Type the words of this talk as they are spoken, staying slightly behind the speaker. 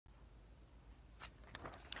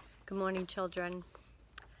Good morning, children.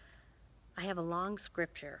 I have a long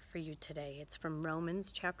scripture for you today. It's from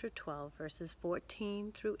Romans chapter 12, verses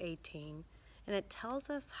 14 through 18, and it tells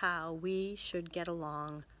us how we should get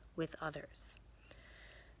along with others.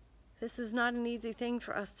 This is not an easy thing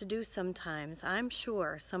for us to do sometimes. I'm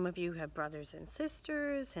sure some of you have brothers and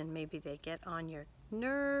sisters, and maybe they get on your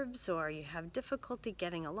nerves, or you have difficulty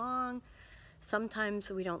getting along. Sometimes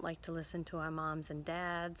we don't like to listen to our moms and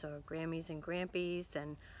dads, or Grammies and Grampies,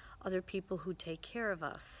 and other people who take care of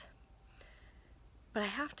us. But I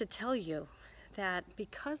have to tell you that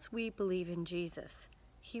because we believe in Jesus,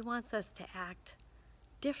 He wants us to act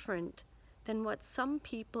different than what some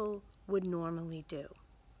people would normally do.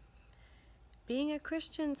 Being a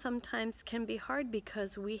Christian sometimes can be hard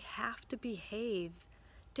because we have to behave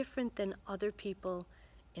different than other people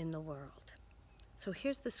in the world. So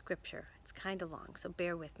here's the scripture. It's kind of long, so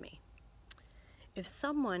bear with me. If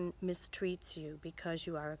someone mistreats you because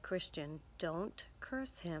you are a Christian, don't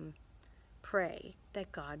curse him. Pray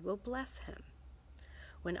that God will bless him.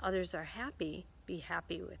 When others are happy, be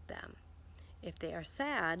happy with them. If they are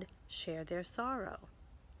sad, share their sorrow.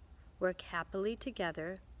 Work happily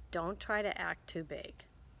together. Don't try to act too big.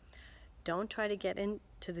 Don't try to get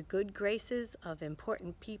into the good graces of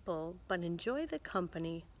important people, but enjoy the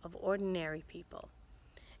company of ordinary people.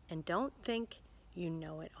 And don't think you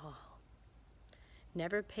know it all.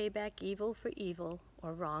 Never pay back evil for evil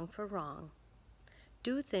or wrong for wrong.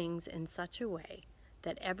 Do things in such a way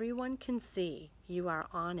that everyone can see you are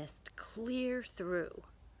honest clear through.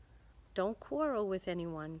 Don't quarrel with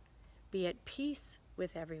anyone. Be at peace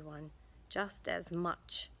with everyone just as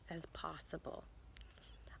much as possible.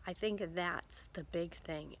 I think that's the big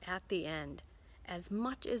thing at the end, as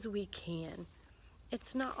much as we can.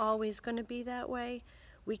 It's not always going to be that way.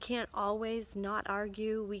 We can't always not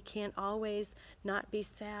argue. We can't always not be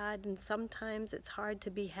sad. And sometimes it's hard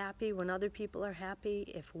to be happy when other people are happy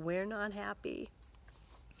if we're not happy.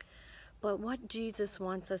 But what Jesus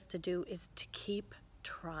wants us to do is to keep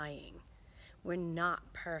trying. We're not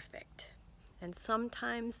perfect. And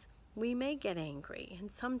sometimes we may get angry,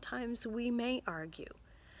 and sometimes we may argue.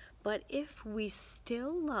 But if we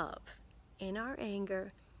still love in our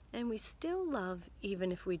anger, and we still love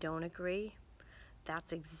even if we don't agree,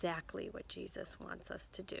 that's exactly what Jesus wants us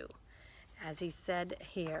to do. As he said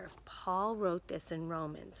here, Paul wrote this in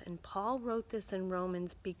Romans, and Paul wrote this in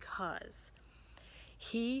Romans because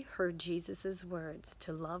he heard Jesus' words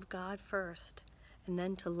to love God first and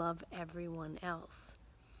then to love everyone else.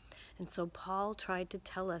 And so Paul tried to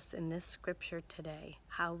tell us in this scripture today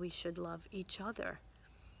how we should love each other.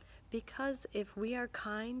 Because if we are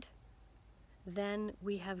kind, then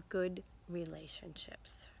we have good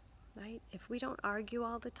relationships, right? If we don't argue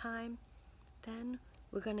all the time, then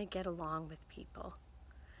we're going to get along with people.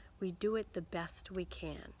 We do it the best we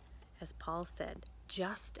can, as Paul said,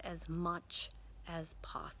 just as much as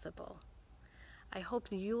possible. I hope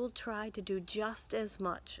you'll try to do just as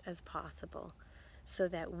much as possible so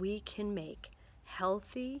that we can make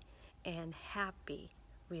healthy and happy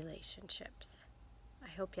relationships. I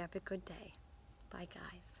hope you have a good day. Bye,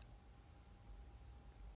 guys.